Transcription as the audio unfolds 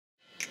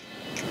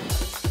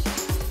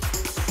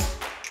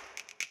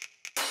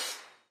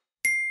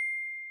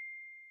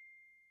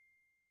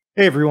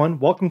Hey everyone,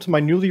 welcome to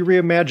my newly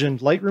reimagined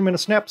Lightroom in a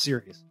Snap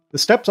series. The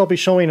steps I'll be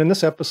showing in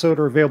this episode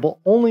are available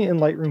only in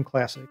Lightroom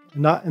Classic,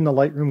 and not in the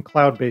Lightroom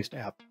Cloud-based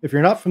app. If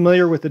you're not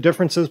familiar with the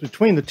differences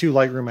between the two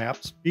Lightroom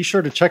apps, be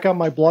sure to check out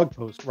my blog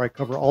post where I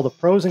cover all the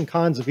pros and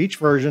cons of each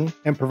version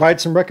and provide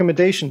some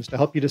recommendations to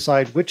help you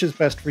decide which is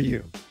best for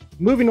you.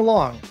 Moving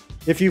along,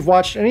 if you've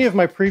watched any of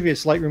my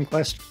previous Lightroom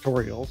Classic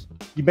tutorials,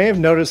 you may have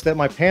noticed that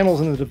my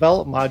panels in the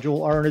Develop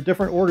module are in a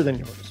different order than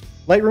yours.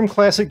 Lightroom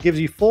Classic gives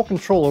you full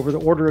control over the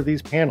order of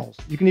these panels.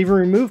 You can even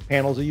remove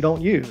panels that you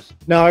don't use.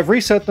 Now, I've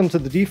reset them to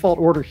the default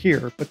order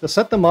here, but to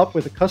set them up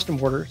with a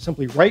custom order,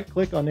 simply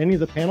right-click on any of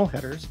the panel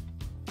headers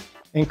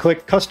and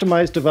click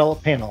Customize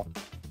Develop Panel.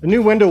 A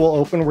new window will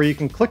open where you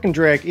can click and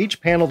drag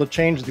each panel to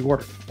change the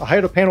order. To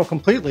hide a panel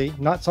completely,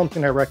 not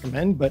something I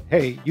recommend, but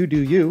hey, you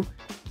do you,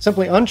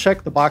 simply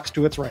uncheck the box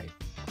to its right.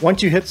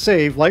 Once you hit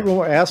Save, Lightroom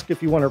will ask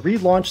if you want to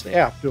relaunch the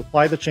app to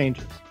apply the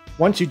changes.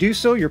 Once you do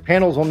so, your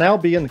panels will now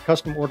be in the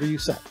custom order you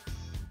set.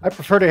 I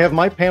prefer to have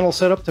my panel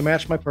set up to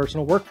match my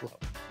personal workflow.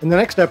 In the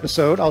next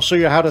episode, I'll show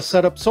you how to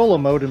set up solo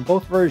mode in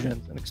both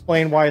versions and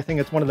explain why I think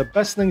it's one of the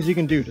best things you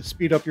can do to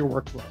speed up your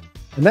workflow.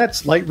 And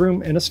that's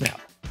Lightroom in a Snap.